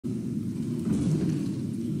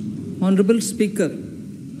Honorable Speaker,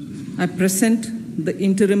 I present the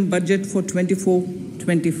interim budget for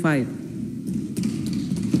 24-25.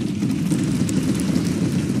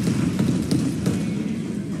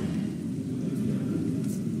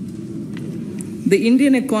 The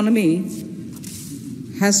Indian economy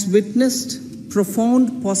has witnessed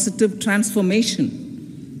profound positive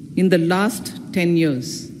transformation in the last 10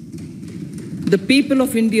 years. The people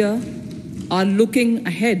of India are looking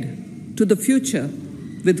ahead to the future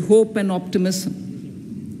with hope and optimism.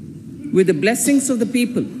 With the blessings of the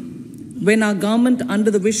people, when our government,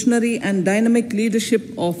 under the visionary and dynamic leadership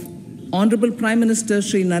of Honorable Prime Minister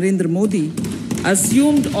Shri Narendra Modi,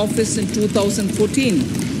 assumed office in 2014,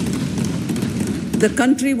 the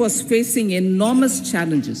country was facing enormous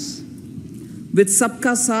challenges. With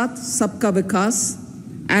Sabka Saath, Sabka Vikas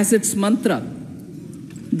as its mantra,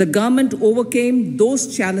 the government overcame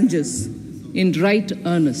those challenges in right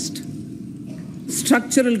earnest.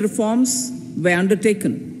 Structural reforms were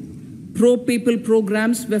undertaken. Pro-people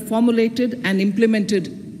programs were formulated and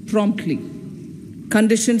implemented promptly.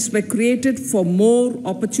 Conditions were created for more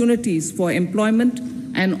opportunities for employment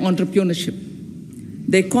and entrepreneurship.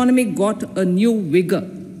 The economy got a new vigor.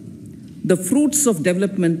 The fruits of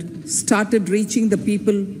development started reaching the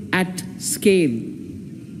people at scale.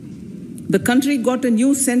 The country got a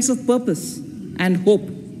new sense of purpose and hope.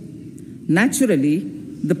 Naturally,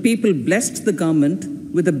 the people blessed the government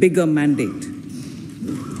with a bigger mandate.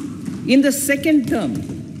 In the second term,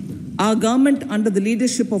 our government, under the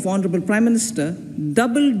leadership of Honorable Prime Minister,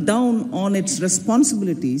 doubled down on its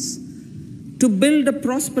responsibilities to build a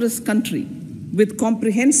prosperous country with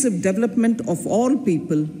comprehensive development of all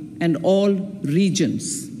people and all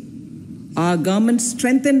regions. Our government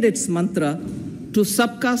strengthened its mantra to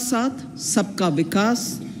Sabka Saath, Sabka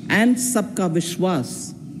Vikas, and Sabka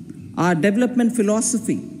Vishwas. Our development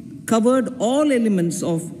philosophy covered all elements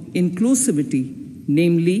of inclusivity,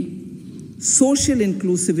 namely social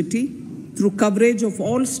inclusivity through coverage of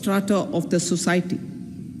all strata of the society,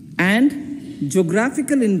 and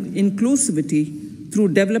geographical inclusivity through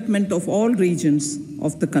development of all regions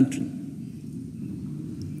of the country.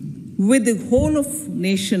 With the whole of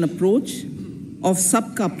nation approach of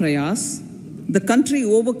Sabka Prayas, the country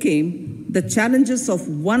overcame the challenges of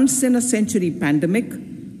once-in-a-century pandemic,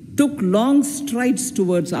 took long strides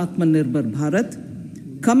towards Atmanirbhar Bharat,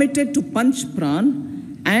 committed to Panch Pran,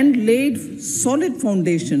 and laid solid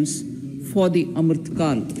foundations for the Amrit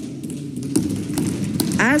Kal.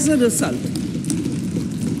 As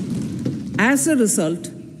a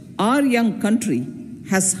result, our young country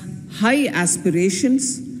has high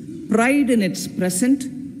aspirations, pride in its present,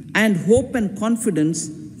 and hope and confidence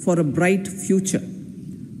for a bright future.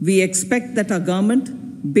 We expect that our government,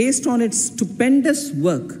 based on its stupendous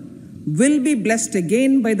work, will be blessed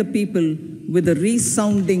again by the people with a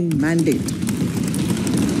resounding mandate.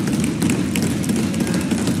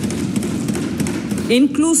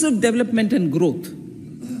 Inclusive development and growth.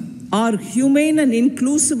 Our humane and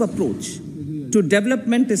inclusive approach to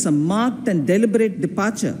development is a marked and deliberate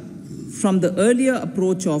departure from the earlier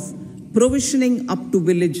approach of provisioning up to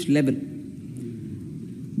village level.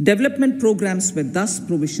 Development programs were thus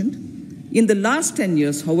provisioned. In the last 10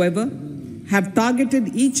 years, however, have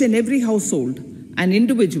targeted each and every household and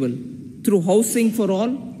individual through housing for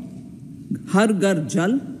all, Har Ghar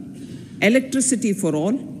Jal, electricity for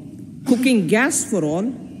all, cooking gas for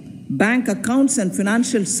all, bank accounts and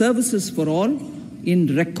financial services for all in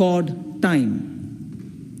record time.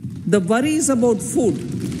 The worries about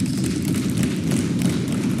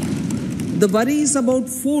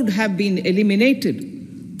food have been eliminated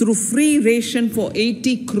through free ration for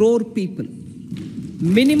 80 crore people.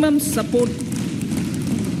 Minimum support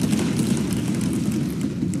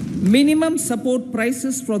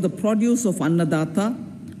prices for the produce of Annadata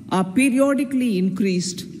are periodically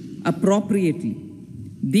increased appropriately.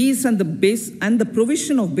 These and the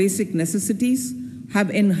provision of basic necessities have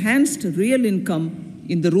enhanced real income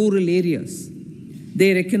in the rural areas.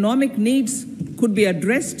 Their economic needs could be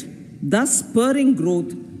addressed, thus spurring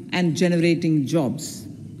growth and generating jobs.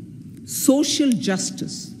 Social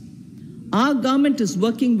justice. Our government is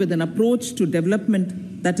working with an approach to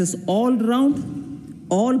development that is all-round,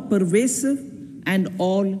 all-pervasive, and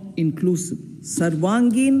all-inclusive.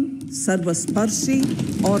 Sarvangin, Sarvasparshi,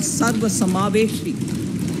 or Sarvasamaveshi.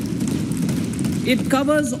 It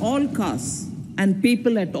covers all castes and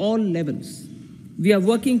people at all levels. We are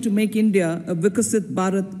working to make India a Vikasit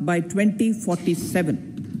Bharat by 2047.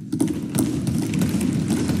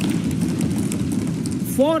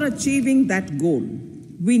 For achieving that goal,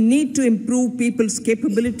 we need to improve people's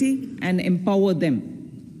capability and empower them.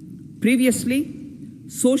 Previously,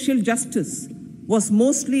 social justice was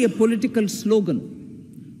mostly a political slogan.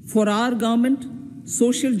 For our government,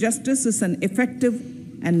 social justice is an effective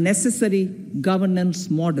and necessary governance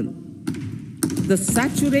model. The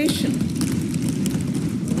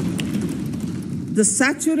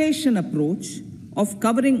saturation approach of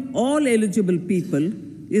covering all eligible people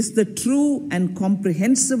is the true and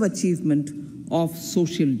comprehensive achievement of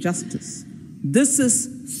social justice. This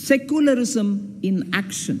is secularism in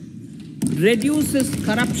action, reduces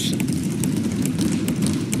corruption,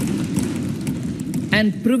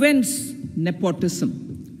 and prevents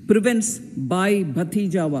nepotism, prevents Bhai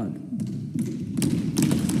Bhatijawad.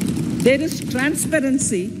 There is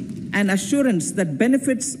transparency and assurance that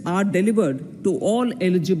benefits are delivered to all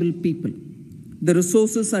eligible people. The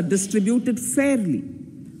resources are distributed fairly.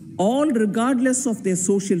 All, regardless of their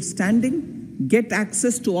social standing, get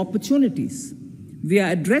access to opportunities. We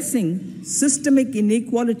are addressing systemic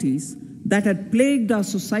inequalities that had plagued our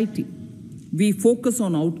society. We focus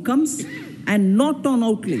on outcomes and not on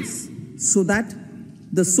outlays, so that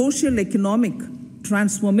the social economic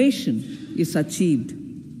transformation is achieved.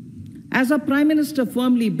 As our Prime Minister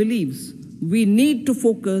firmly believes, we need to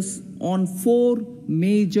focus on 4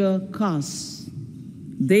 major castes.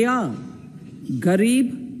 They are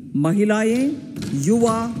Garib, Mahilaye,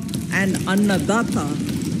 Yuva, and Annadata.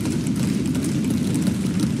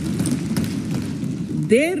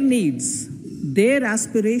 Their needs, their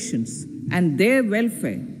aspirations, and their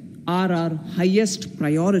welfare are our highest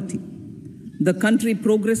priority. The country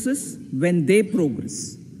progresses when they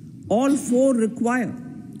progress. All 4 require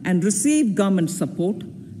and receive government support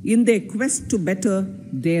in their quest to better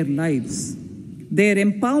their lives. Their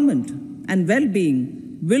empowerment and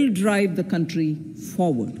well-being will drive the country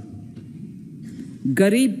forward.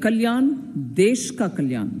 Garib Kalyan, Desh Ka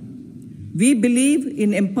Kalyan. We believe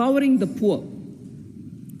in empowering the poor.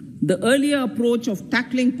 The earlier approach of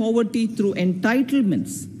tackling poverty through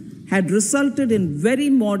entitlements had resulted in very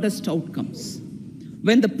modest outcomes.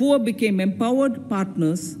 When the poor became empowered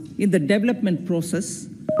partners in the development process,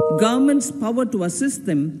 government's power to assist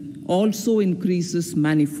them also increases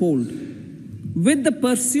manifold. With the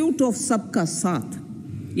pursuit of Sabka Saath,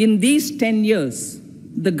 in these 10 years,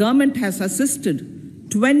 the government has assisted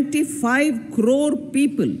 25 crore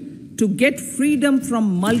people to get freedom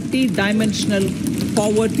from multi-dimensional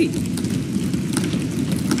poverty.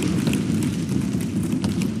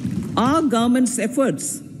 Our government's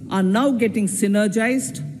efforts are now getting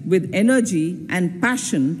synergized with energy and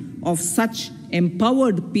passion of such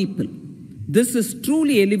empowered people. This is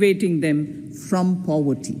truly elevating them from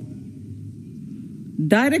poverty.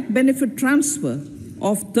 Direct benefit transfer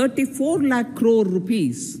of 34 lakh crore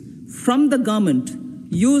rupees from the government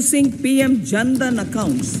using PM Jan Dhan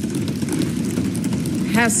accounts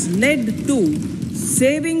has led to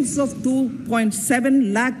savings of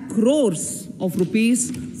 2.7 lakh crores of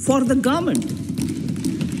rupees for the government.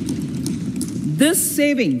 This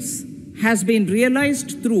savings has been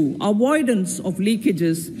realized through avoidance of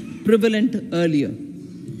leakages prevalent earlier.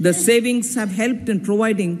 The savings have helped in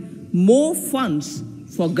providing more funds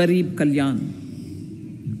for Garib Kalyan.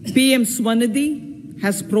 PM Swanidhi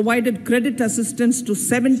has provided credit assistance to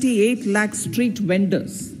 78 lakh street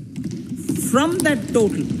vendors. From that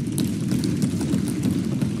total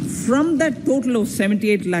of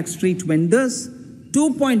 78 lakh street vendors,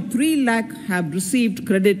 2.3 lakh have received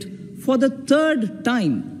credit for the 3rd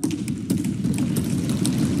time.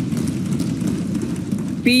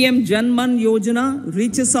 PM Janman Yojana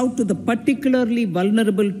reaches out to the particularly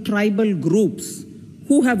vulnerable tribal groups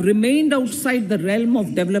who have remained outside the realm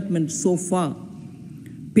of development so far.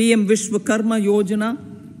 PM Vishwakarma Yojana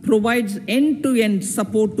provides end-to-end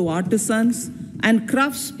support to artisans and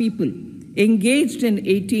craftspeople engaged in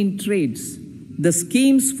 18 trades. The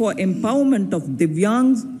schemes for empowerment of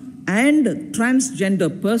Divyangs and transgender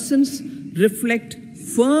persons reflect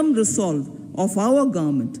firm resolve of our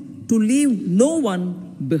government to leave no one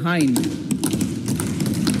behind.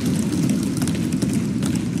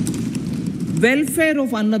 Welfare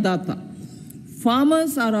of Annadata.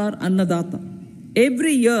 Farmers are our Annadata.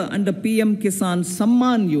 Every year under PM Kisan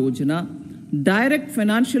Samman Yojana, direct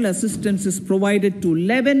financial assistance is provided to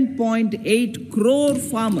 11.8 crore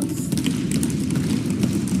farmers,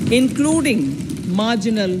 including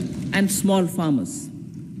marginal and small farmers.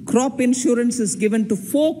 Crop insurance is given to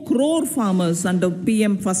 4 crore farmers under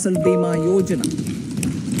PM Fasal Bima Yojana.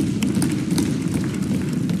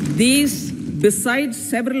 These, besides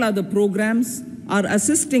several other programs, are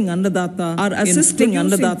assisting Annadata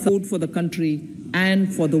in food for the country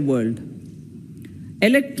and for the world.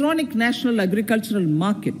 Electronic National Agricultural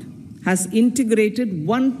Market has integrated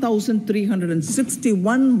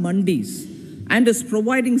 1,361 mandis and is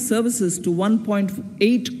providing services to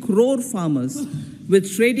 1.8 crore farmers with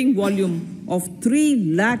trading volume of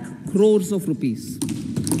 3 lakh crores of rupees.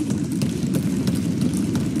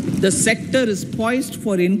 The sector is poised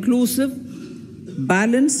for inclusive,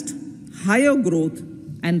 balanced, higher growth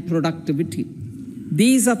and productivity.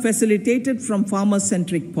 These are facilitated from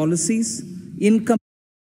farmer-centric policies, income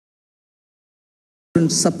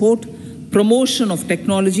support, promotion of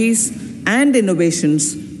technologies and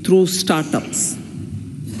innovations through startups.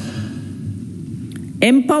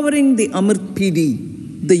 Empowering the Amrit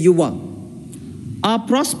PD, the Yuva. Our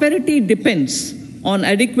prosperity depends on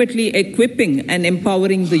adequately equipping and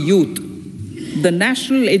empowering the youth. The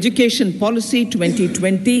National Education Policy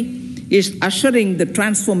 2020 is ushering the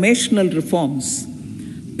transformational reforms.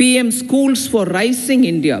 PM Schools for Rising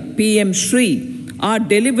India, PM Shri, are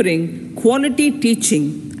delivering quality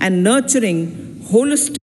teaching and nurturing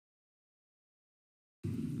holistic.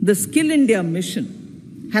 The Skill India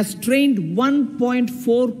mission has trained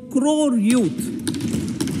 1.4 crore youth,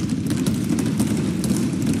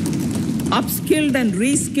 upskilled and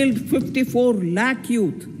reskilled 54 lakh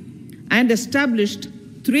youth, and established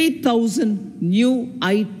 3,000 new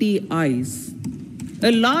ITIs.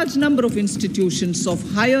 A large number of institutions of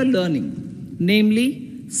higher learning, namely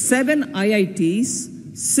 7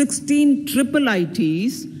 IITs, 16 triple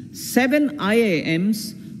ITs, 7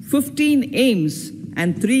 IIMs, 15 AIMS,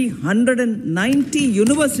 and 390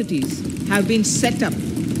 universities have been set up.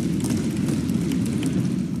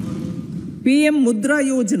 PM Mudra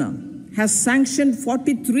Yojana has sanctioned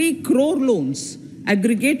 43 crore loans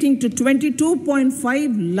aggregating to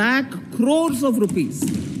 22.5 lakh crores of rupees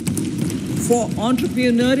for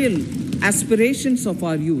entrepreneurial aspirations of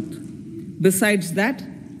our youth. Besides that,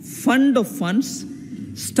 Fund of Funds,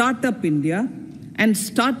 Startup India, and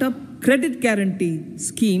Startup Credit Guarantee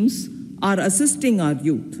schemes are assisting our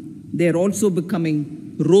youth. They are also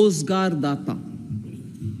becoming Rozgar Data.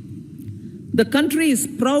 The country is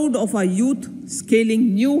proud of our youth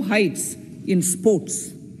scaling new heights in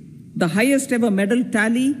sports. The highest ever medal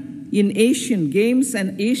tally in Asian Games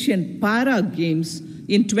and Asian Para Games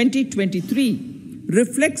in 2023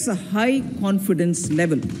 reflects a high confidence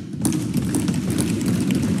level.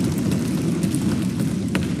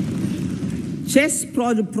 Chess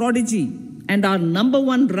prodigy and our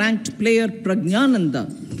 #1 ranked player Pragyananda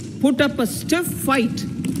put up a stiff fight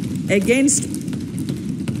against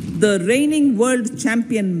the reigning world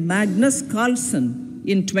champion Magnus Carlsen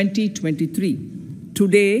in 2023.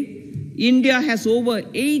 Today, India has over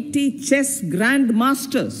 80 chess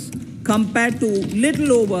grandmasters compared to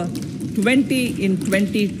little over 20 in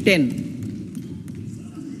 2010.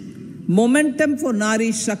 Momentum for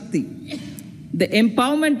Nari Shakti. The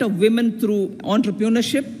empowerment of women through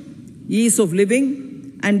entrepreneurship, ease of living,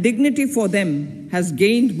 and dignity for them has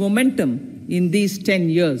gained momentum in these 10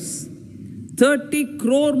 years. 30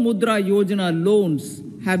 crore Mudra Yojana loans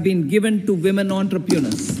have been given to women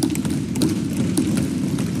entrepreneurs.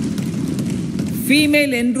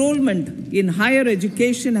 Female enrollment in higher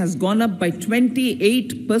education has gone up by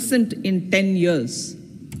 28% in 10 years.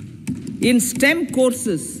 In STEM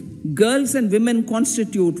courses, girls and women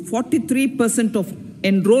constitute 43% of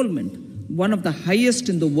enrollment, one of the highest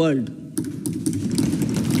in the world.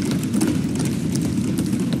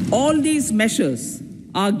 All these measures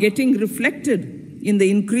are getting reflected in the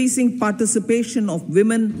increasing participation of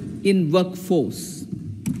women in workforce.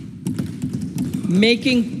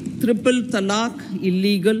 Making triple talaq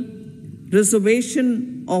illegal, reservation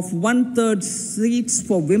of 1/3 seats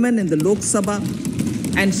for women in the Lok Sabha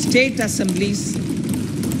and state assemblies,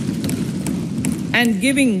 and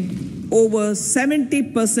giving over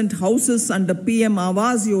 70% houses under PM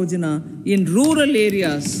Awas Yojana in rural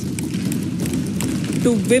areas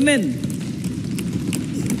to women,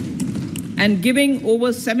 and giving over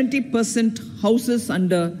 70% houses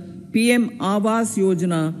under PM Awas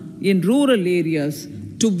Yojana in rural areas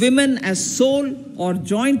to women as sole or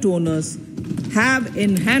joint owners have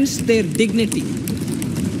enhanced their dignity.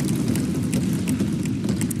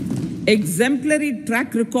 Exemplary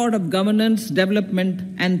track record of governance, development,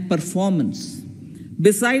 and performance.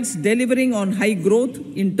 Besides delivering on high growth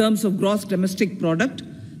in terms of gross domestic product,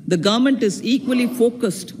 the government is equally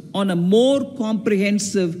focused on a more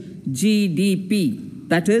comprehensive GDP,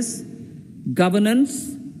 that is, governance,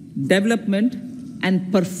 development,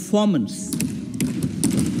 and performance.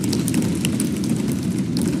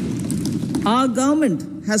 Our government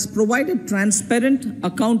has provided transparent,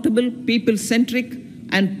 accountable, people-centric,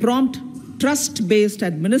 and prompt, trust-based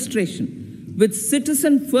administration with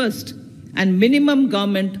citizen-first and minimum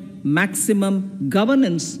government, maximum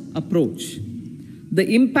governance approach. The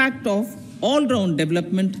impact of all-round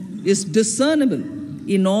development is discernible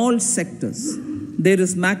in all sectors. There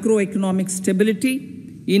is macroeconomic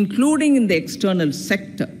stability, including in the external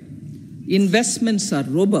sector. Investments are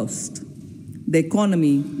robust. The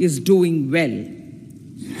economy is doing well.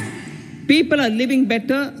 People are living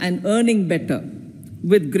better and earning better,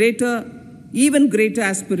 with even greater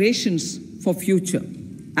aspirations for future.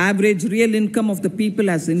 Average real income of the people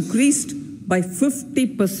has increased by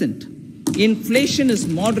 50%. Inflation is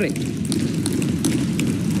moderate.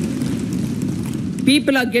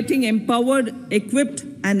 People are getting empowered, equipped,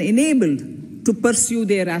 and enabled to pursue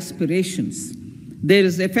their aspirations. There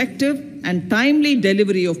is effective and timely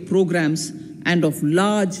delivery of programs and of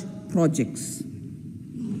large projects.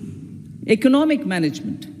 Economic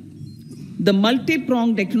management. The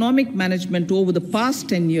multi-pronged economic management over the past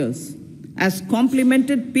 10 years has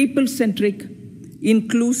complemented people-centric,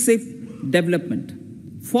 inclusive development.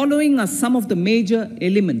 Following are some of the major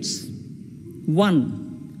elements.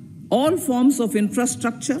 1. All forms of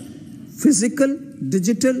infrastructure, physical,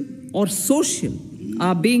 digital, or social,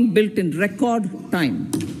 are being built in record time.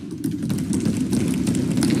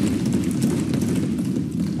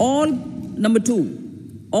 Number 2.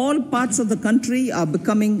 All parts of the country are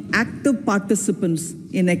becoming active participants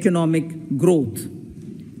in economic growth.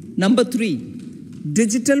 Number 3,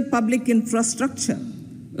 digital public infrastructure,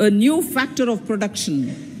 a new factor of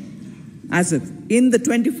production as if in the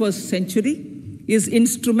 21st century, is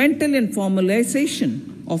instrumental in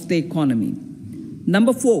formalization of the economy.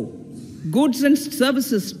 Number 4, goods and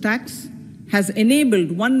services tax has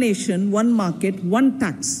enabled one nation, one market, one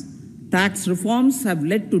tax. Tax reforms have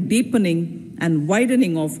led to deepening and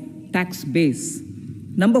widening of tax base.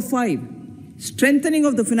 Number 5, strengthening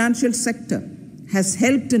of the financial sector has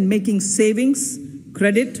helped in making savings,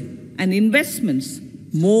 credit, and investments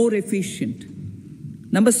more efficient.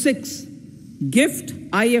 Number 6,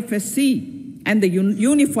 GIFT, IFSC, and the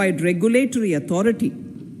Unified Regulatory Authority,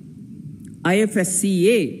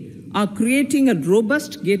 IFSCA, are creating a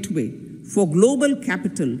robust gateway for global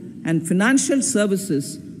capital and financial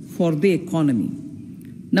services for the economy.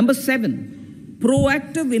 Number 7,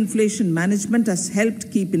 proactive inflation management has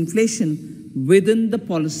helped keep inflation within the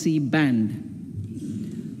policy band.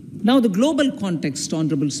 Now, the global context,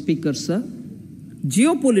 Honorable Speaker, sir.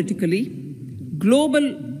 Geopolitically,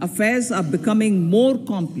 global affairs are becoming more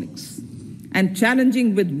complex and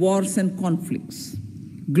challenging with wars and conflicts.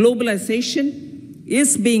 Globalization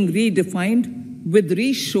is being redefined with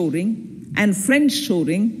reshoring and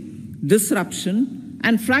friendshoring, disruption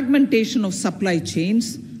and fragmentation of supply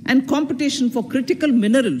chains, and competition for critical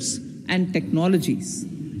minerals and technologies.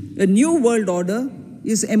 A new world order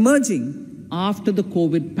is emerging after the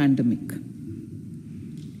COVID pandemic.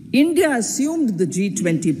 India assumed the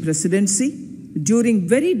G20 presidency during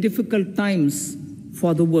very difficult times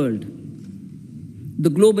for the world. The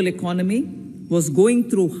global economy was going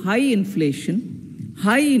through high inflation,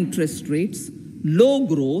 high interest rates, low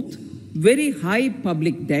growth, very high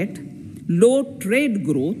public debt, low trade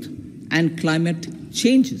growth, and climate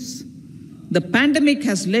changes. The pandemic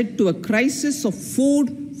has led to a crisis of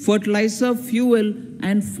food, fertilizer, fuel,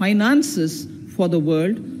 and finances for the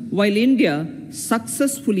world, while India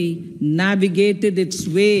successfully navigated its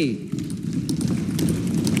way.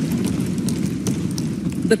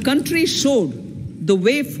 The country showed the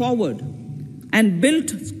way forward and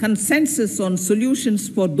built consensus on solutions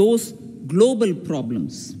for those global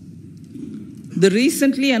problems. The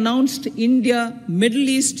recently announced India-Middle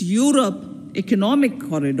East-Europe economic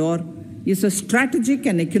corridor is a strategic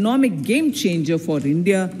and economic game changer for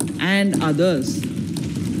India and others.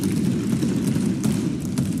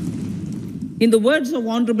 In the words of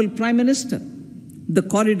Honorable Prime Minister, the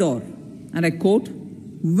corridor, and I quote,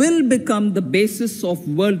 will become the basis of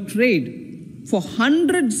world trade for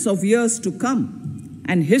hundreds of years to come,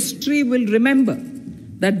 and history will remember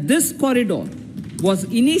that this corridor was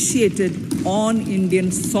initiated on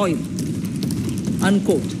Indian soil,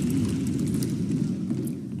 unquote.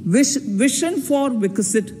 Vision for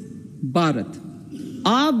Vikasit Bharat.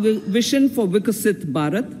 Our vision for Vikasit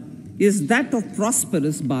Bharat is that of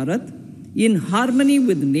prosperous Bharat in harmony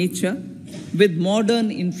with nature, with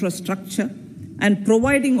modern infrastructure, and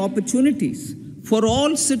providing opportunities for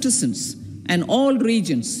all citizens and all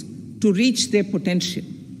regions to reach their potential.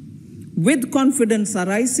 With confidence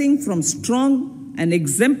arising from strong and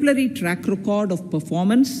exemplary track record of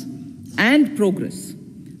performance and progress,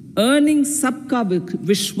 earning Sabka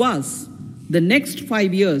Vishwas, the next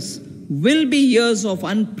 5 years will be years of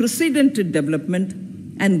unprecedented development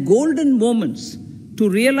and golden moments to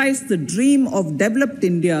realize the dream of developed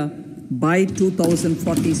India by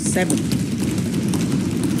 2047.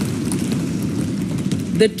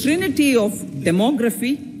 The trinity of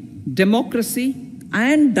demography, democracy,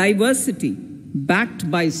 and diversity backed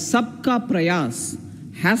by Sabka Prayas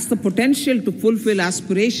has the potential to fulfill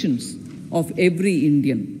aspirations of every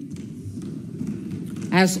Indian.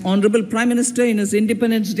 As Honorable Prime Minister in his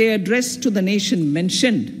Independence Day address to the nation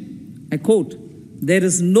mentioned, I quote, "There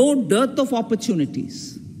is no dearth of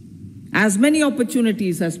opportunities, as many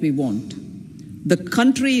opportunities as we want. The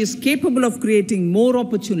country is capable of creating more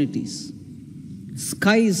opportunities.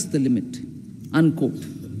 Sky is the limit," unquote.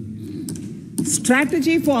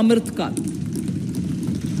 Strategy for Amrit Kal.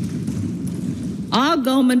 Our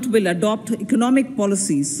government will adopt economic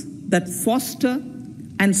policies that foster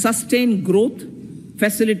and sustain growth,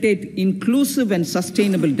 facilitate inclusive and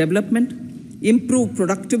sustainable development, improve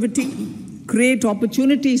productivity, create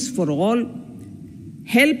opportunities for all,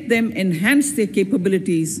 help them enhance their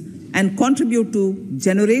capabilities, and contribute to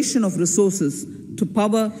generation of resources to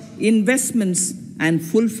power investments and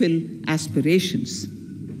fulfill aspirations.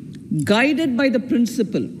 Guided by the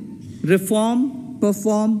principle, reform,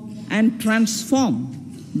 perform, and transform,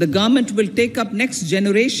 the government will take up next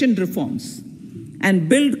generation reforms and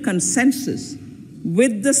build consensus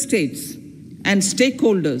with the states and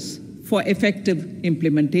stakeholders for effective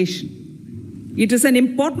implementation. It is an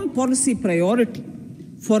important policy priority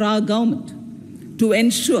for our government to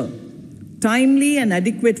ensure timely and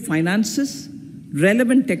adequate finances,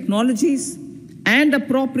 relevant technologies, and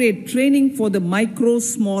appropriate training for the micro,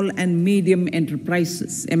 small, and medium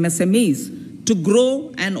enterprises, MSMEs, to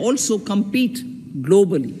grow and also compete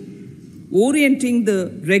globally. Orienting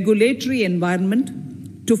the regulatory environment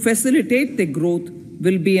to facilitate their growth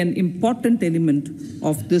will be an important element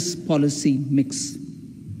of this policy mix.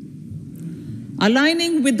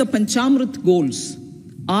 Aligning with the Panchamrit goals,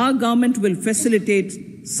 our government will facilitate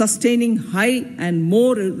sustaining high and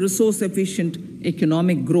more resource-efficient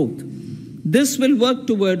economic growth. This will work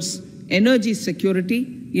towards energy security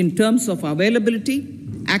in terms of availability,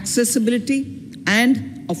 accessibility,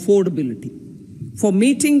 and affordability. For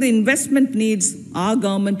meeting the investment needs, our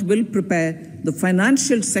government will prepare the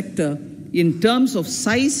financial sector in terms of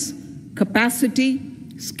size, capacity,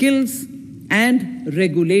 skills, and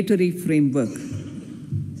regulatory framework.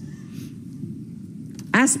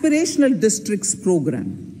 Aspirational Districts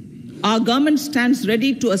Program. Our government stands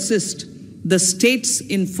ready to assist the states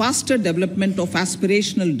in faster development of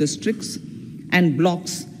aspirational districts and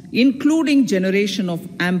blocks, including generation of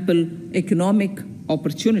ample economic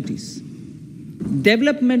opportunities.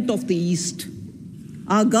 Development of the East.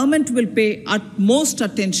 Our government will pay utmost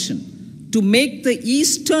attention to make the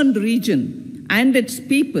eastern region and its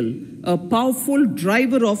people a powerful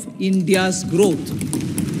driver of India's growth.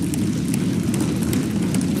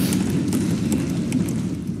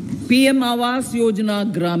 PM Awas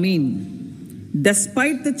Yojana Gramin.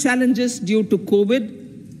 Despite the challenges due to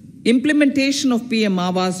COVID, implementation of PM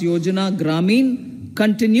Awas Yojana Gramin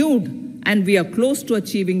continued, and we are close to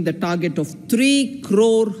achieving the target of 3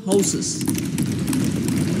 crore houses.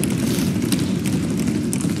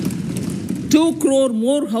 2 crore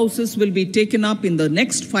more houses will be taken up in the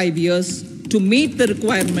next 5 years to meet the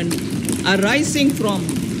requirement arising from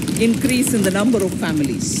increase in the number of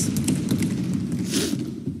families.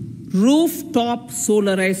 Rooftop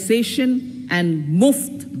solarization and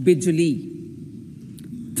Muft Bijli.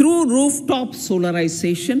 Through rooftop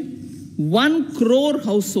solarization, 1 crore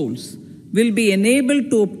households will be enabled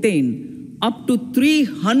to obtain up to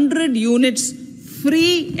 300 units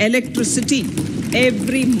free electricity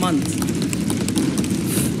every month.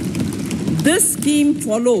 This scheme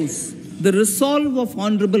follows the resolve of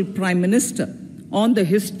Honorable Prime Minister on the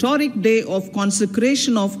historic day of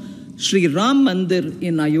consecration of Sri Ram Mandir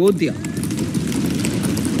in Ayodhya.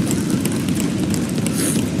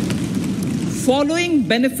 Following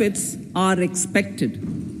benefits are expected.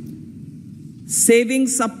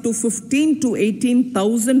 Savings up to 15 to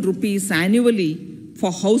 18,000 rupees annually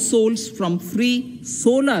for households from free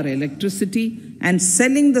solar electricity and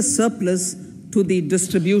selling the surplus to the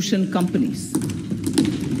distribution companies.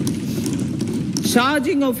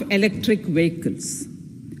 Charging of electric vehicles.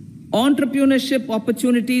 Entrepreneurship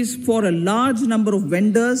opportunities for a large number of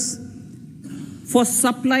vendors for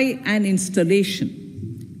supply and installation.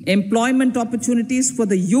 Employment opportunities for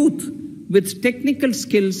the youth with technical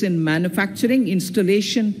skills in manufacturing,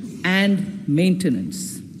 installation, and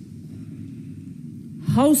maintenance.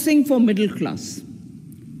 Housing for middle class.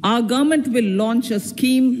 Our government will launch a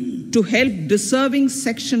scheme to help deserving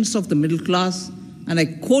sections of the middle class, and I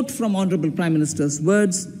quote from Honorable Prime Minister's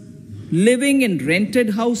words, living in rented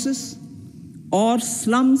houses or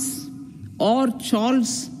slums or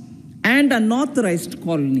chawls and unauthorized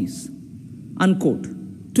colonies, unquote,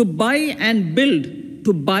 to buy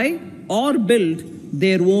or build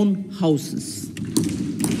their own houses.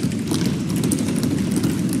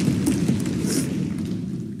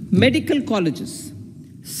 Medical colleges.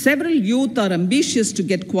 Several youth are ambitious to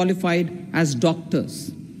get qualified as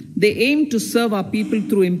doctors. They aim to serve our people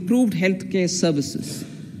through improved healthcare services.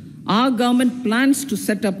 Our government plans to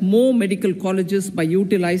set up more medical colleges by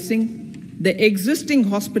utilizing the existing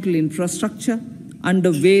hospital infrastructure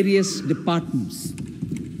under various departments.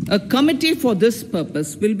 A committee for this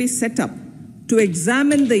purpose will be set up to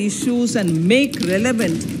examine the issues and make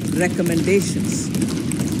relevant recommendations.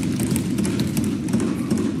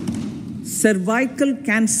 Cervical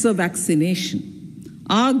cancer vaccination.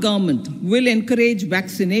 Our government will encourage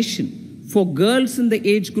vaccination for girls in the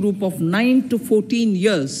age group of 9 to 14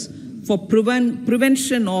 years for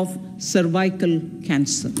prevention of cervical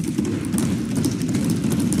cancer.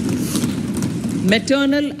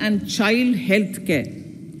 Maternal and child health care.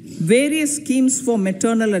 Various schemes for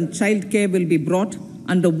maternal and child care will be brought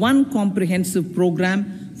under one comprehensive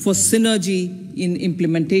program for synergy in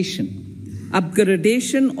implementation.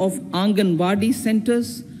 Upgradation of Anganwadi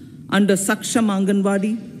centers under Saksham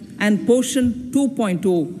Anganwadi and Poshan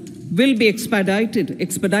 2.0 will be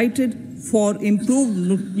expedited for improved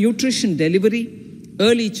nutrition delivery,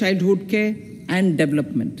 early childhood care, and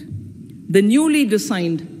development. The newly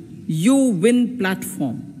designed U-Win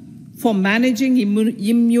platform for managing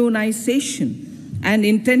immunization and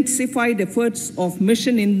intensified efforts of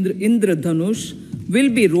Mission Indradhanush will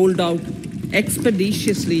be rolled out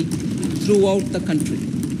expeditiously throughout the country.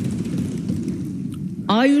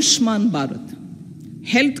 Ayushman Bharat.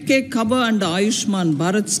 Healthcare cover under Ayushman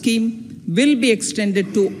Bharat scheme will be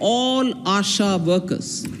extended to all ASHA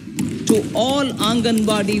workers, to all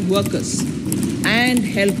Anganwadi workers and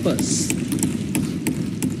helpers.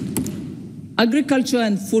 Agriculture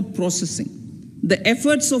and food processing. The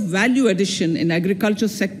efforts of value addition in agriculture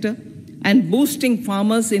sector and boosting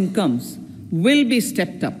farmers' incomes will be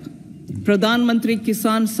stepped up. Pradhan Mantri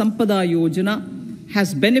Kisan Sampada Yojana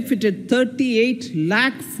has benefited 38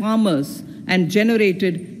 lakh farmers and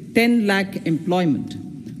generated 10 lakh employment.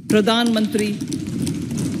 Pradhan Mantri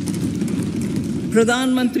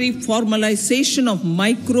Formalization of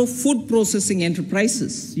Micro Food Processing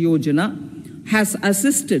Enterprises Yojana has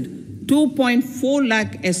assisted 2.4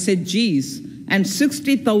 lakh SHGs and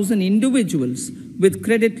 60,000 individuals with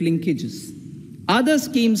credit linkages. Other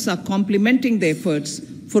schemes are complementing the efforts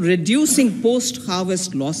for reducing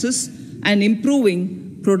post-harvest losses and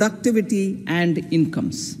improving productivity and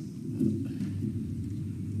incomes.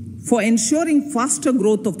 For ensuring faster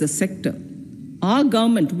growth of the sector, our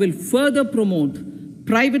government will further promote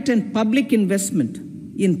private and public investment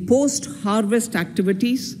in post-harvest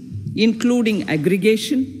activities, including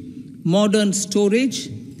aggregation, modern storage,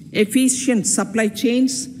 efficient supply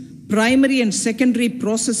chains, primary and secondary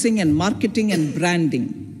processing and marketing and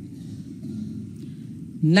branding.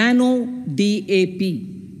 Nano DAP.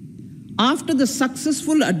 After the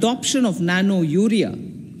successful adoption of nano urea,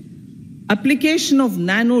 application of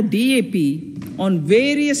nano DAP on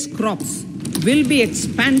various crops will be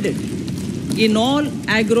expanded in all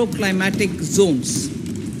agroclimatic zones.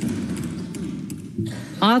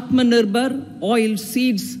 Atmanirbhar Oil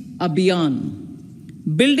Seeds Abhiyan.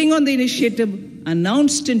 Building on the initiative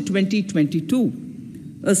announced in 2022,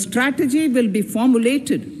 a strategy will be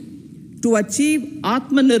formulated to achieve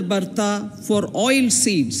Atmanirbharta for oil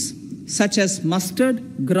seeds such as mustard,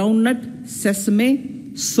 groundnut,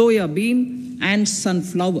 sesame, soya bean, and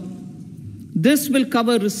sunflower. This will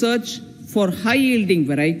cover research for high-yielding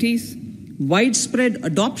varieties, widespread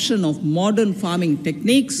adoption of modern farming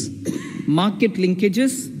techniques, market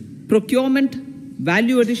linkages, procurement,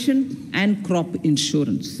 value addition, and crop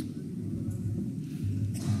insurance.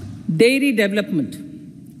 Dairy development.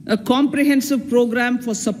 A comprehensive program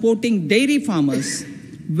for supporting dairy farmers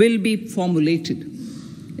will be formulated.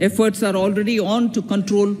 Efforts are already on to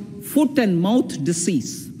control foot and mouth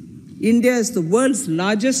disease. India is the world's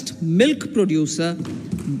largest milk producer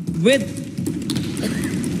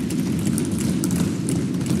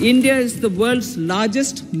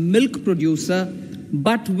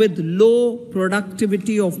but with low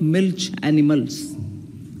productivity of milch animals.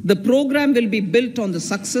 The program will be built on the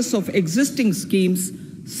success of existing schemes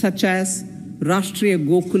such as Rashtriya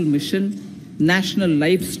Gokul Mission, National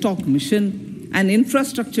Livestock Mission, and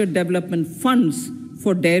infrastructure development funds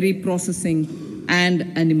for dairy processing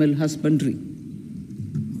and animal husbandry.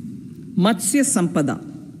 Matsya Sampada.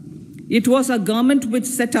 It was a government which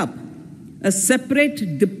set up a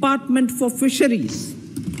separate department for fisheries,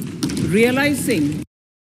 realizing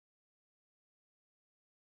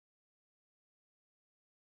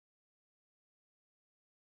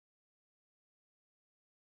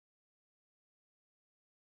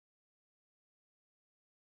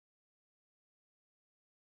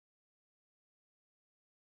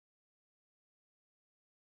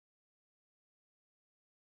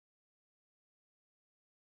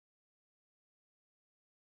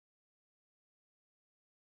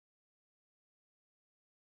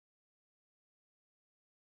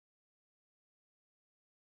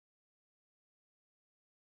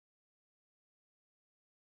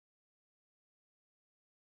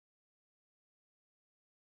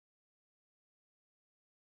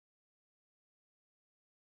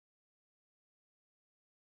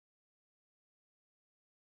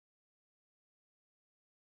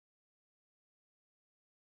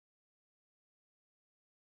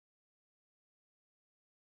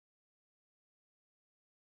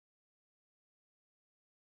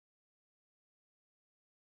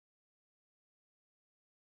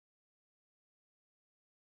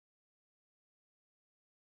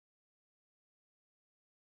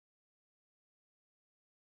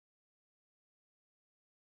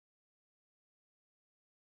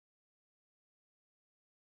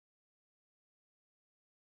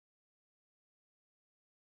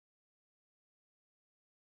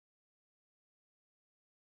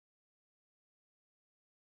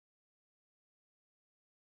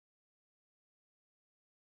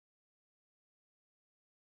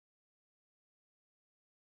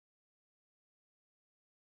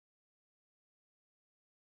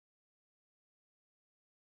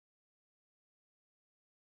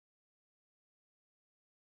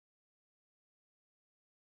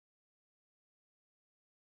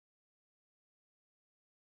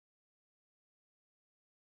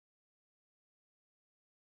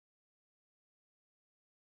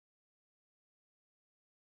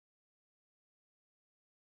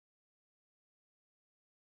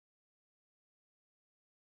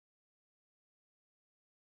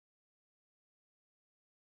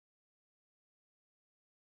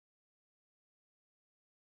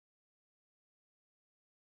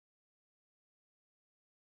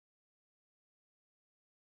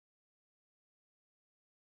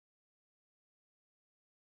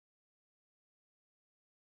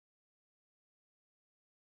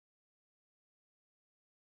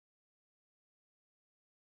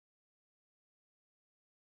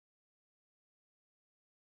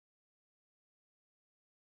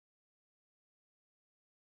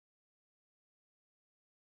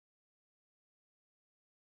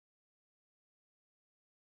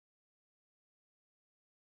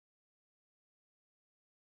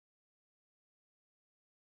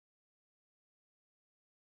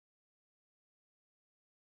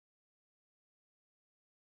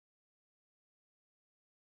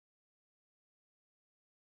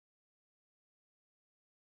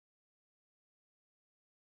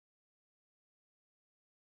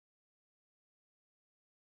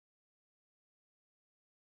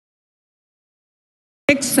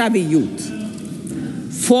tech-savvy youth.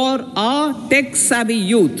 For our tech-savvy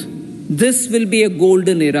youth, this will be a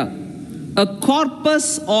golden era. A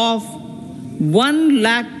corpus of 1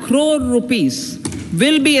 lakh crore rupees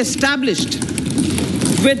will be established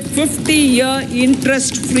with 50-year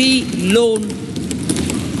interest-free loan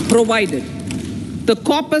provided. The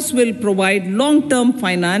corpus will provide long-term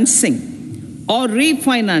financing or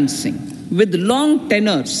refinancing with long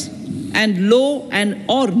tenors and low and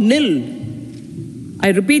or nil. I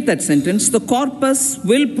repeat that sentence. The corpus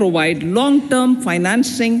will provide long-term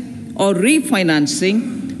financing or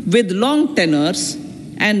refinancing with long tenors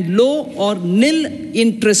and low or nil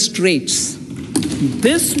interest rates.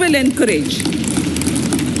 This will encourage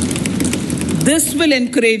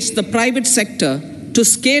the private sector to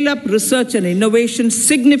scale up research and innovation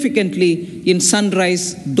significantly in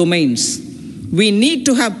sunrise domains. We need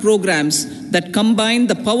to have programs that combine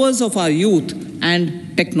the powers of our youth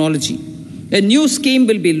and technology. A new scheme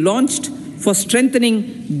will be launched for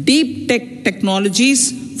strengthening deep tech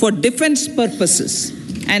technologies for defense purposes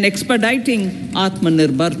and expediting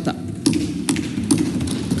Atmanirbharta.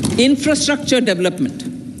 Infrastructure development.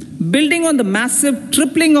 Building on the massive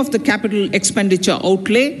tripling of the capital expenditure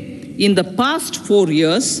outlay in the past 4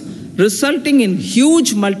 years, resulting in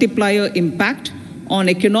huge multiplier impact on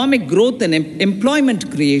economic growth and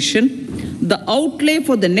employment creation, the outlay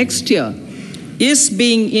for the next year is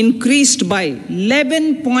being increased by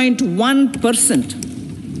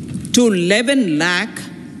 11.1% to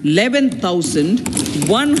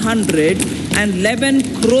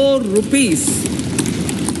 11,111 crore rupees.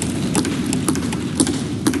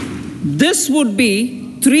 This would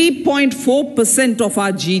be 3.4% of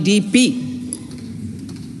our GDP.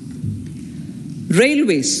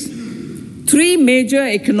 Railways. 3 major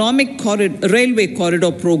economic railway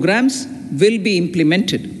corridor programs will be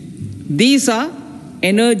implemented. These are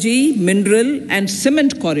energy, mineral, and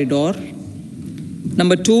cement corridor.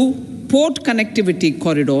 Number 2, port connectivity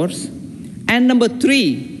corridors. And number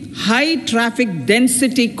 3, high traffic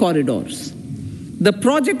density corridors. The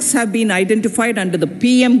projects have been identified under the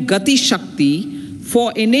PM Gati Shakti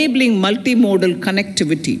for enabling multimodal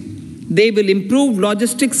connectivity. They will improve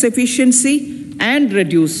logistics efficiency and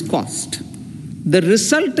reduce cost. The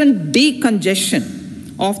resultant decongestion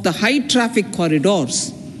of the high traffic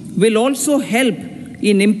corridors will also help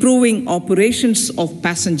in improving operations of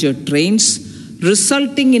passenger trains,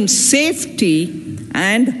 resulting in safety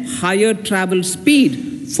and higher travel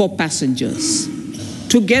speed for passengers.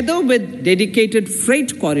 Together with dedicated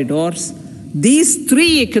freight corridors, these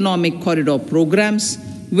 3 economic corridor programs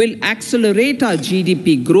will accelerate our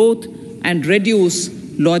GDP growth and reduce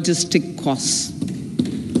logistic costs.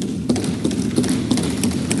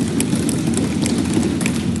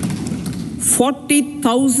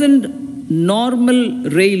 40,000 normal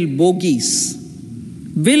rail bogies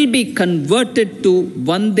will be converted to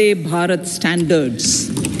Vande Bharat standards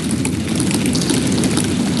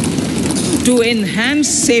to enhance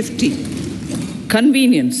safety,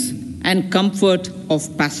 convenience, and comfort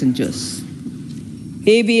of passengers.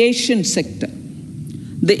 Aviation sector.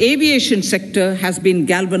 The aviation sector has been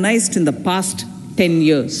galvanized in the past 10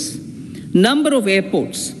 years. Number of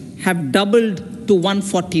airports have doubled to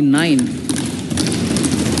 149.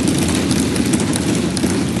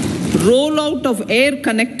 Rollout of air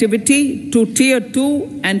connectivity to Tier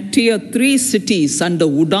 2 and Tier 3 cities under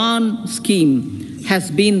Udan scheme has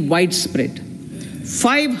been widespread.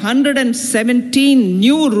 517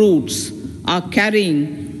 new routes are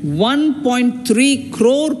carrying 1.3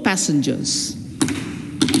 crore passengers.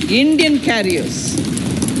 Indian carriers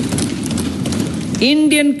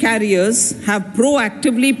have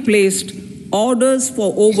proactively placed orders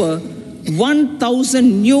for over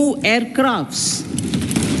 1,000 new aircrafts.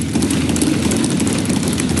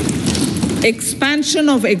 Expansion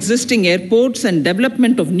of existing airports and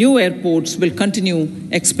development of new airports will continue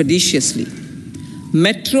expeditiously.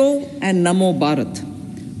 Metro and Namo Bharat.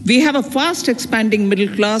 We have a fast expanding middle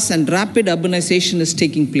class and rapid urbanization is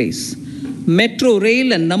taking place. Metro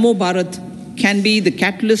rail and Namo Bharat can be the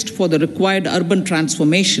catalyst for the required urban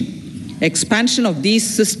transformation. Expansion of these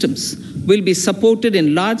systems will be supported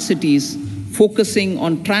in large cities focusing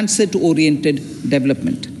on transit-oriented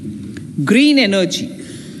development. Green energy.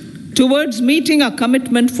 Towards meeting our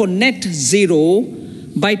commitment for net zero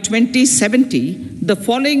by 2070, the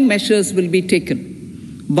following measures will be taken.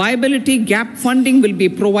 Viability gap funding will be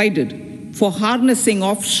provided for harnessing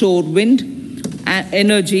offshore wind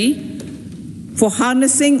energy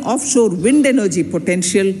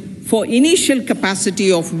potential for initial capacity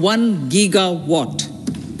of 1 gigawatt.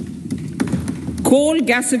 Coal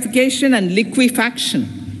gasification and liquefaction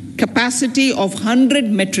capacity of 100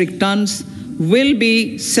 metric tons will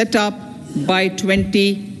be set up by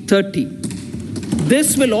 2030.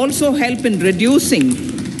 This will also help in reducing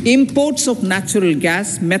imports of natural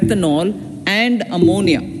gas, methanol, and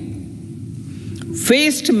ammonia.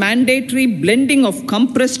 Phased mandatory blending of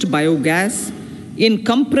compressed biogas in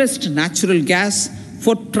compressed natural gas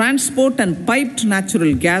for transport and piped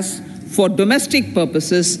natural gas for domestic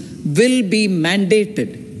purposes will be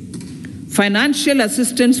mandated. Financial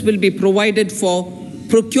assistance will be provided for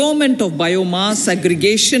procurement of biomass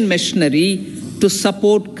aggregation machinery to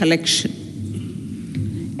support collection.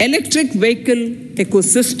 Electric vehicle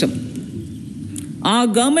ecosystem. Our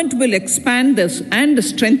government will expand this and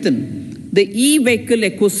strengthen the e-vehicle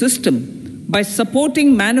ecosystem by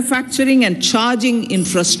supporting manufacturing and charging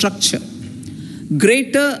infrastructure.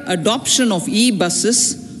 Greater adoption of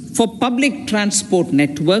e-buses for public transport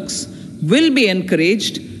networks will be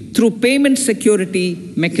encouraged through payment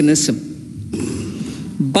security mechanism.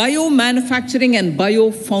 Biomanufacturing and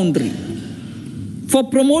biofoundry. For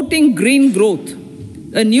promoting green growth,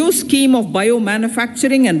 a new scheme of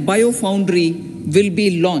biomanufacturing and biofoundry will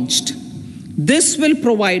be launched. This will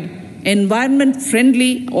provide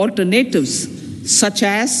environment-friendly alternatives such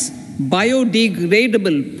as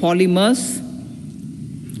biodegradable polymers,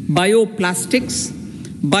 bioplastics,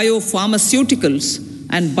 biopharmaceuticals,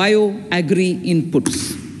 and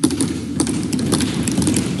bioagri-inputs.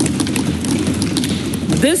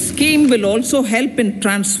 This scheme will also help in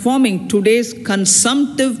transforming today's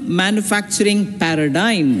consumptive manufacturing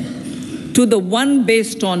paradigm to the one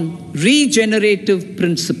based on regenerative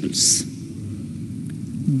principles.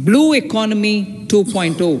 Blue Economy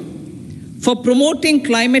 2.0. For promoting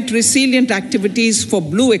climate-resilient activities for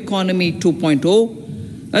Blue Economy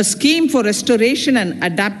 2.0, a scheme for restoration and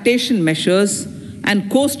adaptation measures and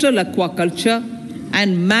coastal aquaculture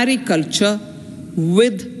and mariculture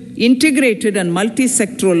with integrated and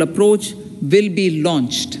multi-sectoral approach will be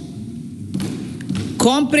launched.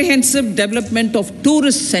 Comprehensive development of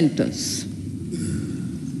tourist centers.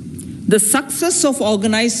 The success of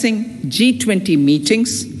organizing G20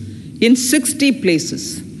 meetings in 60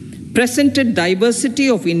 places presented diversity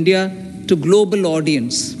of India to global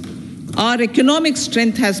audience. Our economic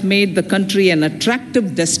strength has made the country an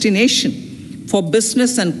attractive destination for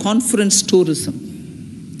business and conference tourism.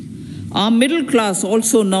 Our middle class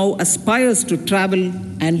also now aspires to travel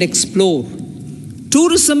and explore.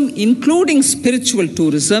 Tourism, including spiritual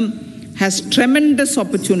tourism, has tremendous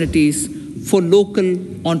opportunities for local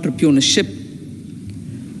entrepreneurship.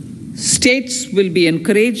 States will be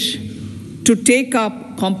encouraged to take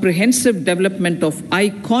up comprehensive development of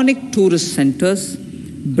iconic tourist centers,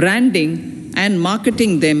 branding and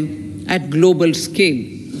marketing them at global scale.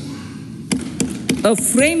 A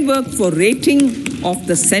framework for rating of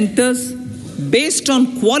the centers based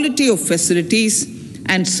on quality of facilities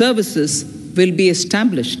and services will be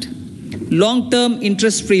established. Long-term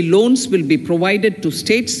interest-free loans will be provided to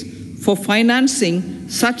states for financing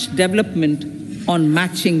such development on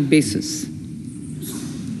matching basis.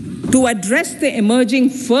 To address the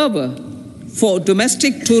emerging fervor for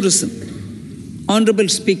domestic tourism, Honorable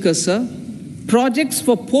Speaker, sir, projects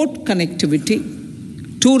for port connectivity,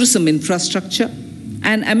 tourism infrastructure,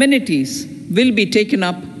 and amenities will be taken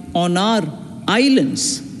up on our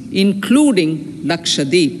islands, including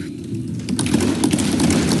Lakshadweep.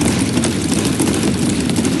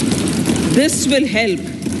 This will help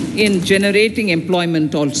in generating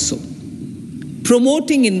employment also.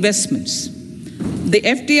 Promoting investments. The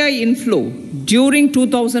FDI inflow during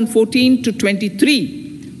 2014 to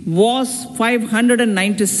 23 was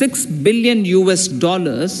 $596 billion,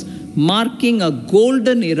 marking a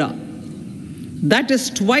golden era. That is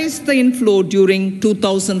twice the inflow during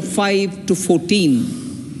 2005 to 14.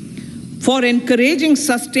 For encouraging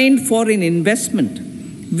sustained foreign investment,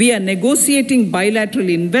 we are negotiating bilateral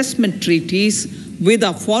investment treaties with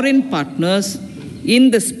our foreign partners in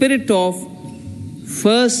the spirit of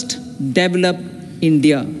First Develop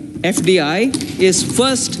India. FDI is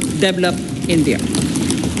First Develop India.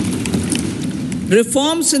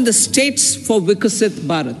 Reforms in the states for Vikasit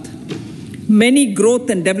Bharat. Many growth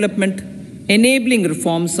and development enabling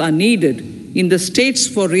reforms are needed in the states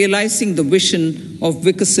for realizing the vision of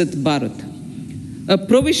Vikasit Bharat. A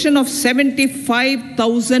provision of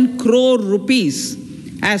 75,000 crore rupees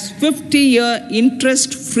as 50-year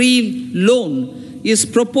interest-free loan is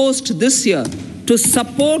proposed this year to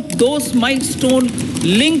support those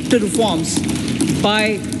milestone-linked reforms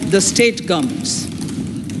by the state governments.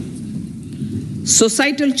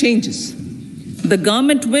 Societal changes. The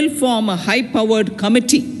government will form a high-powered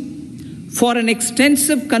committee for an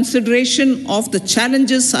extensive consideration of the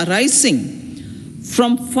challenges arising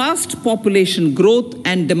from fast population growth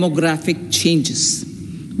and demographic changes.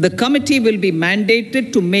 The committee will be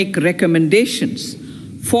mandated to make recommendations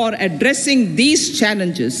for addressing these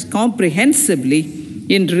challenges comprehensively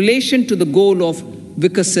in relation to the goal of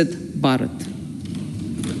Vikasit Bharat.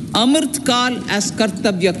 Amrit Kal as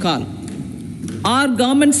Kartavya Kal. Our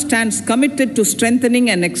government stands committed to strengthening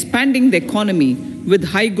and expanding the economy with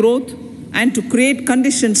high growth and to create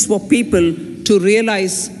conditions for people to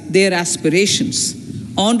realize their aspirations.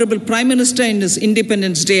 Honorable Prime Minister, in his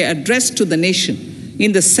Independence Day address to the nation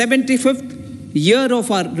in the 75th year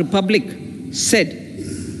of our Republic, said,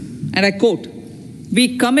 and I quote,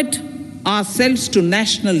 "We commit ourselves to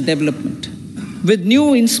national development with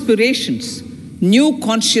new inspirations, new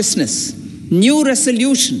consciousness, new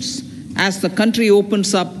resolutions as the country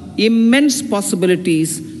opens up immense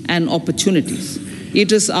possibilities and opportunities.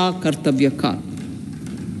 It is our Kartavya Kal."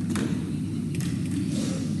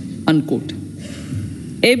 Unquote.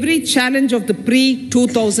 Every challenge of the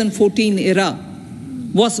pre-2014 era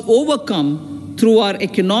was overcome through our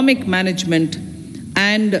economic management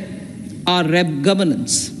and our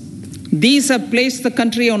governance. These have placed the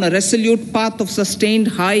country on a resolute path of sustained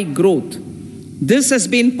high growth. This has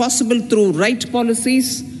been possible through right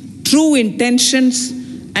policies, true intentions,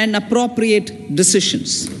 and appropriate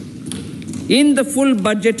decisions. In the full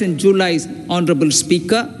budget in July, Honorable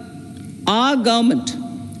Speaker, our government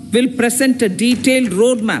will present a detailed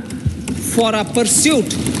roadmap for our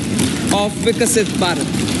pursuit of Vikasit Bharat.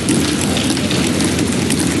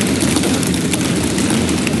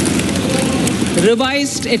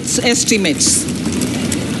 Revised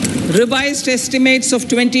estimates of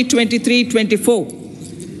 2023-24.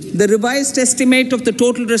 The revised estimate of the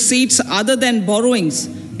total receipts other than borrowings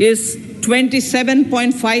is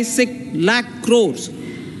 27.56 lakh crores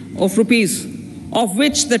of rupees, of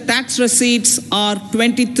which the tax receipts are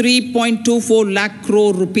 23.24 lakh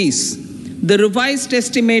crore rupees. The revised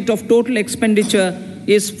estimate of total expenditure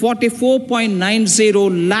is 44.90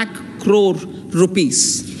 lakh crore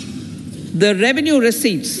rupees. The revenue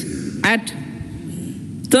receipts at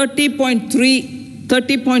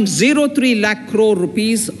 30.03 lakh crore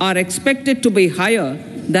rupees are expected to be higher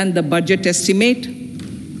than the budget estimate,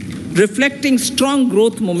 reflecting strong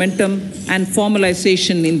growth momentum and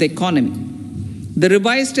formalization in the economy. The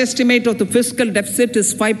revised estimate of the fiscal deficit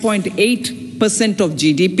is 5.8% of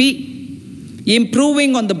GDP,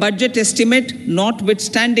 improving on the budget estimate,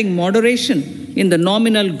 notwithstanding moderation in the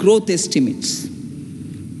nominal growth estimates.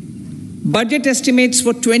 Budget estimates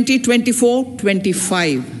for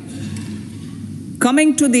 2024-25.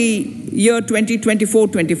 Coming to the year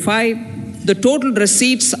 2024-25, the total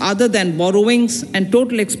receipts other than borrowings and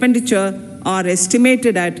total expenditure are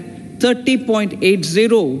estimated at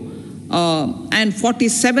 30.80 and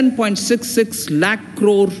 47.66 lakh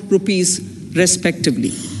crore rupees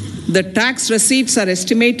respectively. The tax receipts are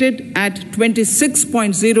estimated at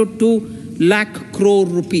 26.02 lakh crore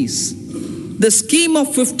rupees. The scheme of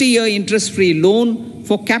 50-year interest-free loan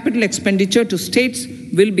for capital expenditure to states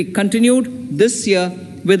will be continued this year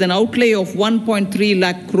with an outlay of 1.3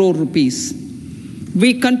 lakh crore rupees.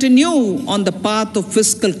 We continue on the path of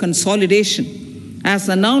fiscal consolidation, as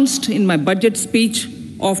announced in my budget speech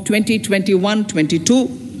of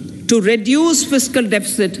 2021-22, to reduce fiscal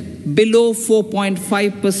deficit below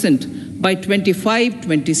 4.5% by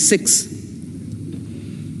 25-26.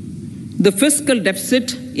 The fiscal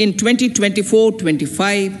deficit in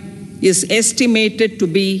 2024-25 is estimated to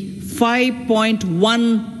be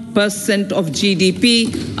 5.1% of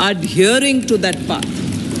GDP, adhering to that path.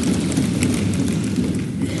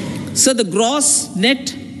 So the gross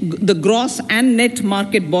and net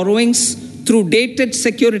market borrowings through dated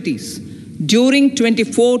securities during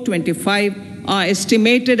 24-25 are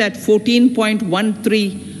estimated at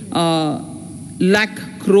 14.13 lakh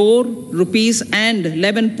crore rupees and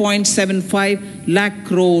 11.75 lakh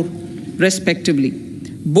crore respectively.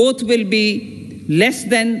 Both will be less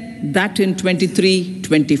than that in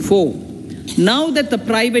 23-24. Now that the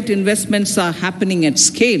private investments are happening at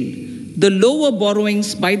scale, the lower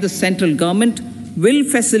borrowings by the central government will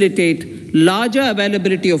facilitate larger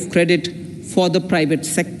availability of credit for the private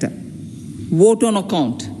sector. Vote on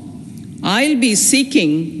account. I'll be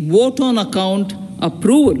seeking vote on account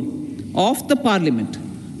approval of the Parliament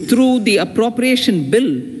through the appropriation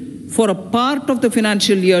bill for a part of the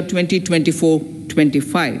financial year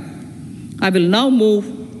 2024-25. I will now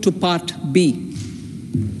move to Part B.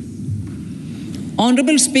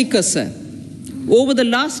 Honorable Speaker, sir, over the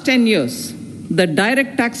last 10 years, the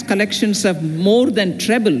direct tax collections have more than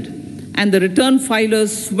trebled and the return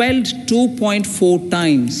filers swelled 2.4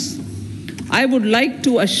 times. I would like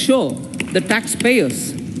to assure the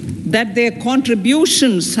taxpayers that their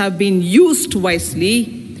contributions have been used wisely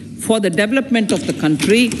for the development of the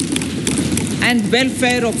country and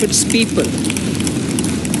welfare of its people.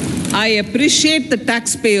 I appreciate the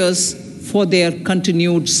taxpayers for their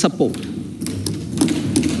continued support.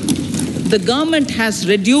 The government has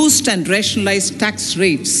reduced and rationalized tax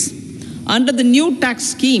rates. Under the new tax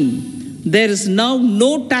scheme, there is now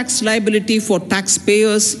no tax liability for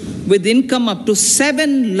taxpayers with income up to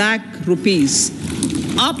 7 lakh rupees,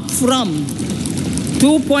 up from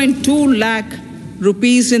 2.2 lakh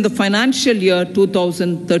rupees in the financial year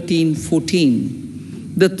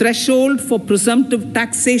 2013-14. The threshold for presumptive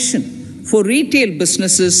taxation for retail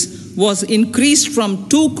businesses was increased from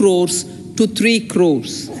 2 crores to 3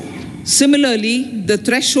 crores. Similarly, the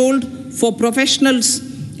threshold for professionals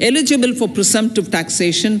eligible for presumptive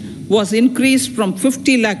taxation was increased from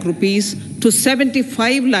 50 lakh rupees to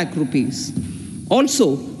 75 lakh rupees.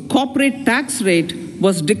 Also, corporate tax rate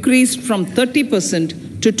was decreased from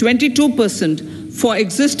 30% to 22% for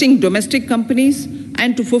existing domestic companies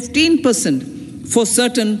and to 15% for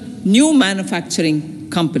certain new manufacturing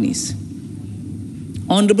companies.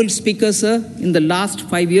 Honorable Speaker, sir, in the last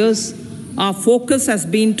 5 years, our focus has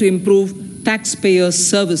been to improve taxpayer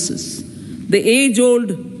services. The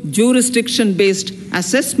age-old jurisdiction-based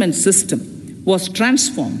assessment system was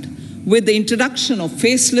transformed with the introduction of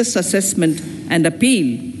faceless assessment and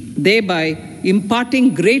appeal, thereby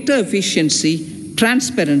imparting greater efficiency,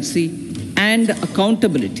 transparency, and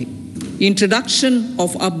accountability. Introduction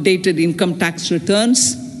of updated income tax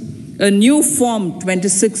returns, a new Form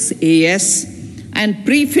 26AS, and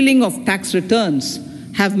pre-filling of tax returns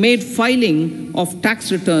have made filing of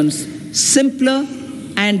tax returns simpler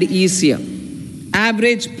and easier.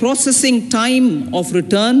 Average processing time of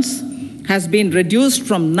returns has been reduced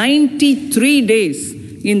from 93 days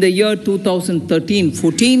in the year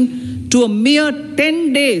 2013-14 to a mere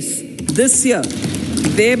 10 days this year,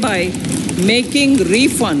 thereby making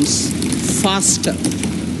refunds faster.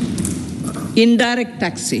 Indirect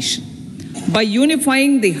taxation. By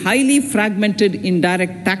unifying the highly fragmented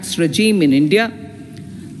indirect tax regime in India,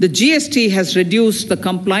 the GST has reduced the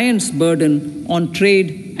compliance burden on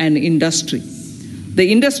trade and industry. The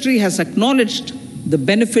industry has acknowledged the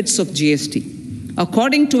benefits of GST.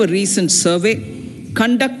 According to a recent survey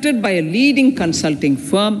conducted by a leading consulting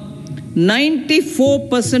firm,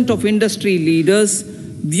 94% of industry leaders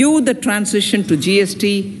view the transition to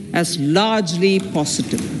GST as largely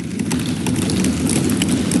positive.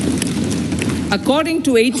 According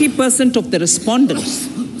to 80% of the respondents,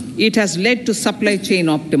 it has led to supply chain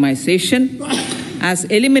optimization, as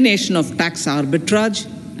elimination of tax arbitrage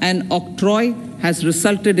and octroi has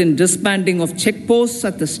resulted in disbanding of checkposts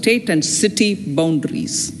at the state and city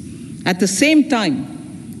boundaries. At the same time,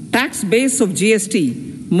 tax base of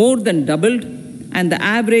GST more than doubled, and the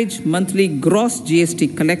average monthly gross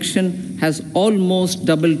GST collection has almost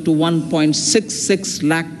doubled to 1.66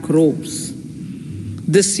 lakh crores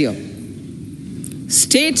this year.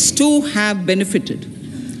 States too have benefited.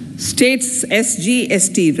 States'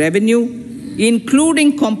 SGST revenue,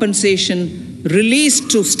 including compensation released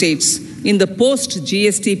to states in the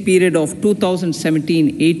post-GST period of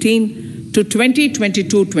 2017-18 to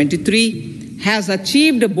 2022-23, has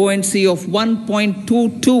achieved a buoyancy of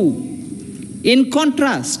 1.22. In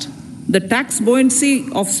contrast, the tax buoyancy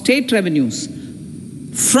of state revenues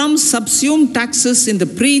from subsumed taxes in the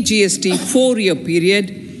pre-GST 4-year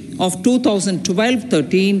period of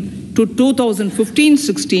 2012-13 to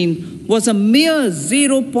 2015-16 was a mere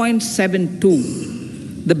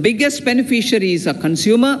 0.72. The biggest beneficiaries are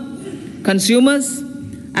consumers,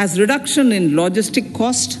 as reduction in logistic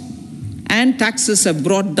cost and taxes have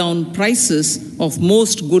brought down prices of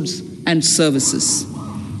most goods and services.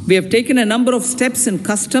 We have taken a number of steps in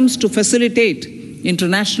customs to facilitate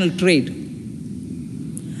international trade.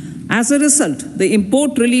 As a result, the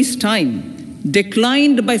import release time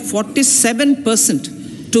declined by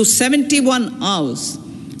 47% to 71 hours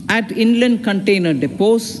at inland container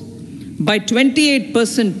depots, by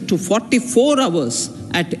 28% to 44 hours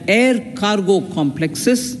at air cargo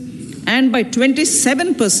complexes, and by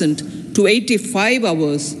 27% to 85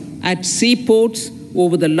 hours at seaports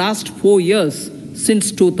over the last 4 years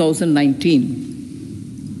since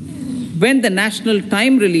 2019, when the national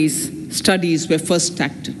time release studies were first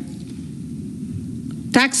started.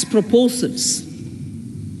 Tax proposals.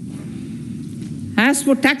 As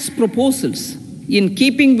for tax proposals, in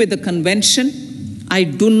keeping with the convention, I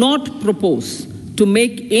do not propose to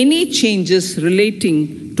make any changes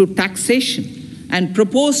relating to taxation and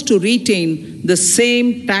propose to retain the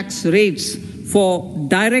same tax rates for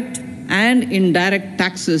direct and indirect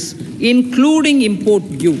taxes, including import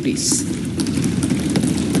duties.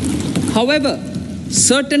 However,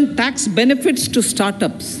 certain tax benefits to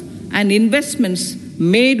startups and investments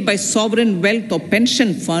made by sovereign wealth or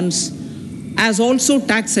pension funds, as also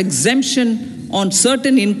tax exemption on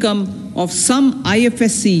certain income of some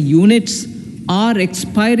IFSC units, are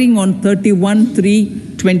expiring on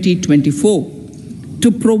 31/3/2024.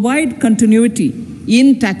 To provide continuity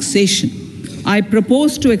in taxation, I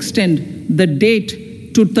propose to extend the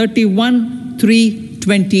date to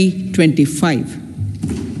 31/3/2025.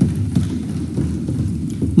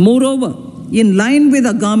 Moreover, in line with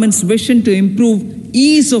our government's vision to improve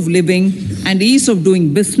ease of living and ease of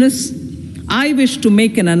doing business, I wish to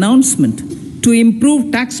make an announcement to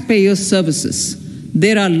improve taxpayer services.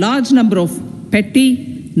 There are a large number of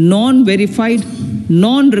petty, non-verified,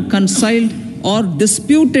 non-reconciled or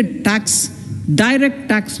disputed direct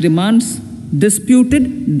tax demands,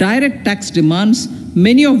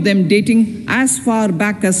 many of them dating as far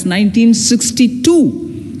back as 1962,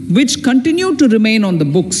 which continue to remain on the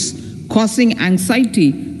books, causing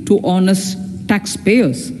anxiety to honest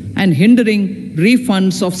taxpayers and hindering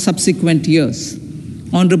refunds of subsequent years.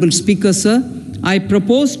 Honorable Speaker, sir, I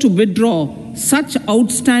propose to withdraw such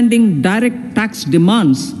outstanding direct tax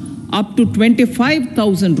demands up to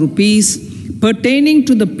 25,000 rupees pertaining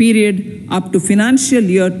to the period up to financial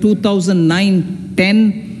year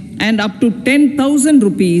 2009-10 and up to 10,000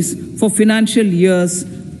 rupees for financial years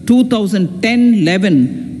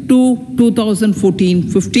 2010-11 to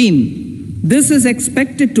 2014-15. This is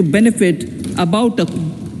expected to benefit about 1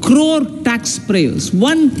 crore taxpayers.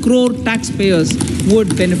 1 crore taxpayers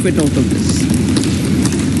would benefit out of this.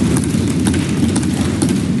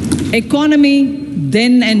 Economy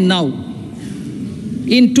then and now.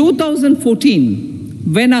 In 2014,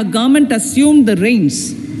 when our government assumed the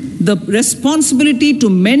reins, the responsibility to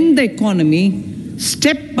mend the economy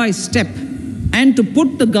step by step and to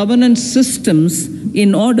put the governance systems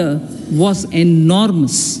in order was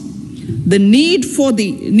enormous. The need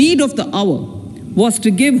of the hour was to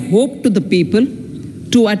give hope to the people,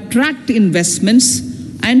 to attract investments,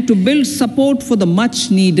 and to build support for the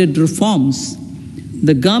much-needed reforms.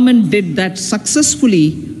 The government did that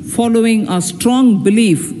successfully, following a strong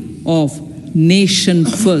belief of nation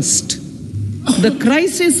first. The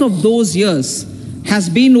crisis of those years has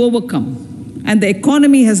been overcome, and the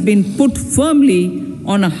economy has been put firmly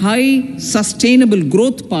on a high, sustainable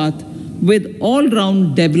growth path with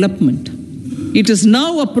all-round development. It is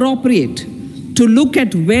now appropriate to look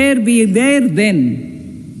at where we were then.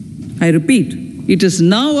 I repeat, it is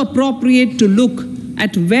now appropriate to look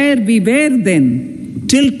at where we were then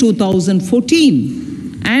till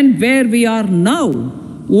 2014 and where we are now,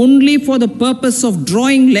 only for the purpose of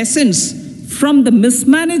drawing lessons from the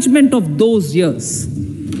mismanagement of those years.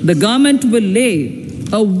 The government will lay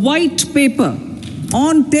a white paper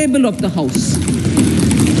on table of the House.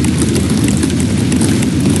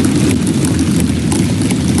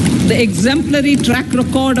 The exemplary track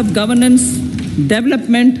record of governance,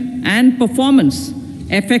 development and performance,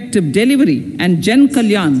 effective delivery and Jan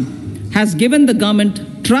Kalyan has given the government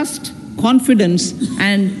trust, confidence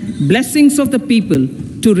and blessings of the people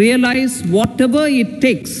to realize whatever it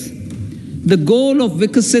takes. The goal of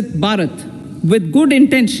Vikasit Bharat with good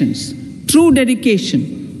intentions, true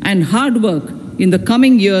dedication and hard work in the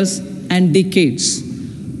coming years and decades.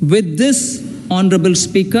 With this, Honorable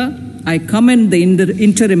Speaker, I commend the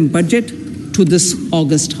interim budget to this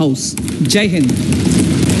august House. Jai Hind.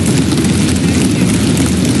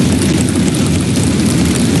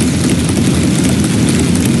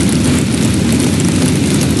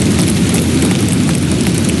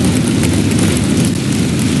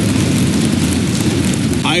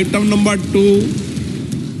 Item number 2,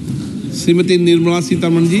 Srimati Nirmala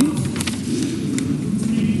Sitharaman ji.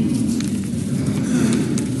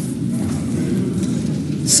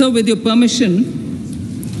 So, with your permission,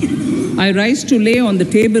 I rise to lay on the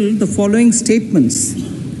table the following statements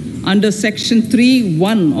under Section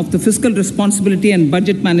 3(1) of the Fiscal Responsibility and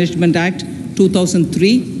Budget Management Act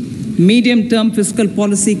 2003, Medium-Term Fiscal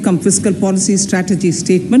Policy cum Fiscal Policy Strategy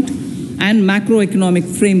Statement and Macroeconomic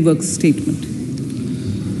Framework Statement.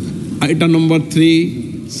 Item number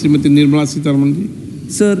 3, Srimati Nirmala Sitharaman ji.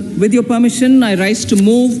 Sir, with your permission, I rise to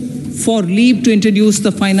move for leave to introduce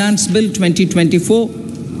the Finance Bill 2024.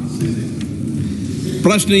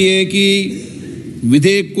 प्रश्न ये है कि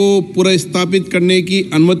विधेयक को पुनर्स्थापित करने की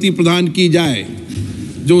अनुमति प्रदान की जाए।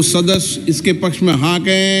 जो सदस्य इसके पक्ष में हाँ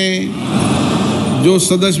कहें, जो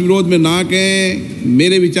सदस्य विरोध में ना कहें,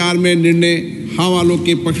 मेरे विचार में निर्णय हाँ वालों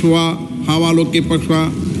के पक्ष हुआ, हाँ वालों के पक्ष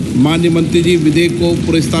हुआ। माननीय मंत्री जी विधेयक को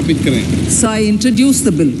पुनर्स्थापित करें। So I introduce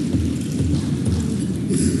the bill.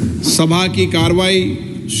 सभा की कार्रवाई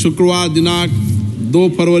शुक्रवार दिनांक 2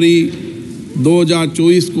 फरवरी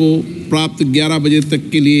 2024 को प्राप्त 11 बजे तक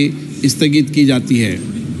के लिए स्थगित की जाती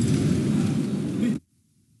है।